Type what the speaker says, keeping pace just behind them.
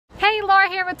Hey, Laura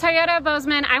here with Toyota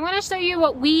Bozeman. I want to show you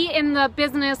what we in the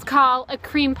business call a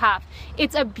cream puff.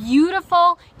 It's a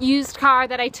beautiful used car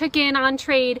that I took in on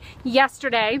trade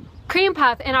yesterday. Cream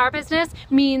puff in our business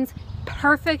means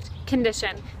perfect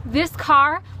condition. This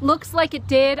car looks like it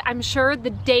did, I'm sure,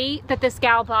 the day that this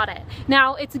gal bought it.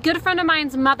 Now, it's a good friend of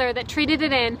mine's mother that traded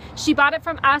it in. She bought it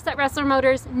from us at Ressler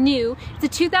Motors new. It's a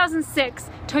 2006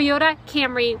 Toyota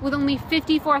Camry with only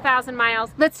 54,000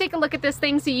 miles. Let's take a look at this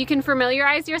thing so you can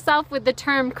familiarize yourself with the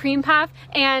term cream puff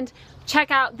and check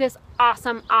out this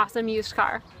awesome, awesome used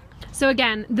car. So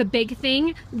again, the big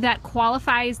thing that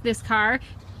qualifies this car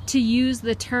to use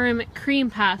the term cream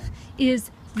puff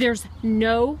is there's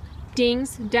no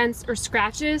dings, dents, or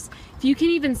scratches. If you can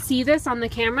even see this on the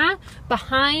camera,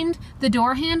 behind the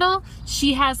door handle,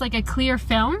 she has like a clear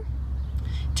film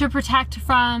to protect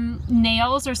from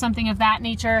nails or something of that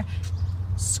nature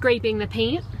scraping the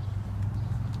paint.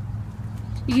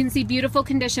 You can see beautiful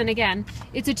condition again.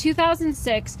 It's a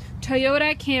 2006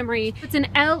 Toyota Camry. It's an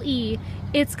LE.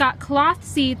 It's got cloth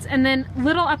seats and then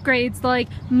little upgrades like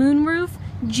moonroof,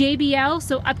 JBL,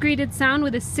 so upgraded sound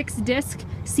with a 6-disc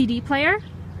CD player.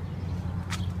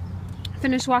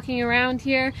 Finish walking around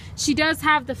here. She does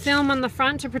have the film on the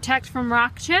front to protect from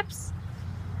rock chips.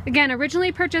 Again,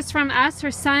 originally purchased from us.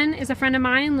 Her son is a friend of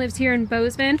mine, lives here in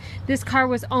Bozeman. This car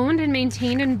was owned and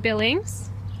maintained in Billings.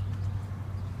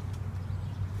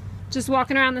 Just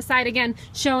walking around the side again,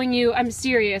 showing you, I'm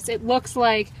serious, it looks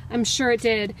like, I'm sure it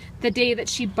did, the day that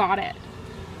she bought it.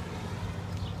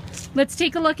 Let's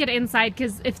take a look at inside,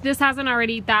 because if this hasn't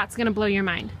already, that's gonna blow your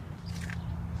mind.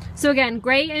 So again,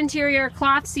 gray interior,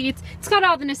 cloth seats. It's got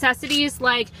all the necessities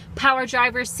like power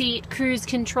driver's seat, cruise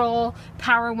control,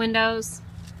 power windows.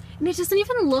 And it doesn't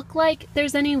even look like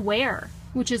there's any wear,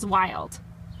 which is wild.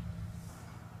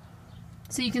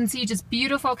 So you can see just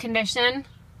beautiful condition.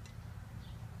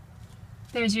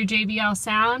 There's your JBL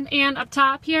sound, and up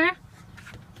top here,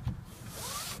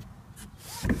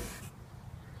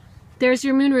 there's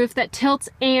your moonroof that tilts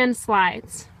and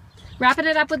slides. Wrapping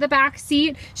it up with the back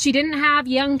seat. She didn't have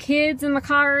young kids in the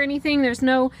car or anything. There's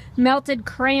no melted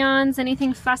crayons,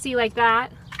 anything fussy like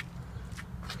that.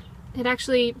 It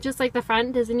actually, just like the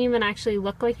front, doesn't even actually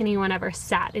look like anyone ever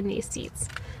sat in these seats.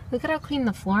 Look at how clean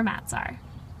the floor mats are.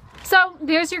 So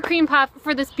there's your cream puff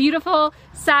for this beautiful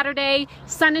Saturday.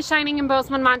 Sun is shining in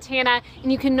Bozeman, Montana,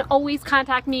 and you can always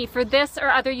contact me for this or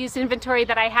other used inventory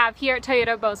that I have here at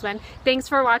Toyota Bozeman. Thanks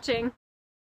for watching.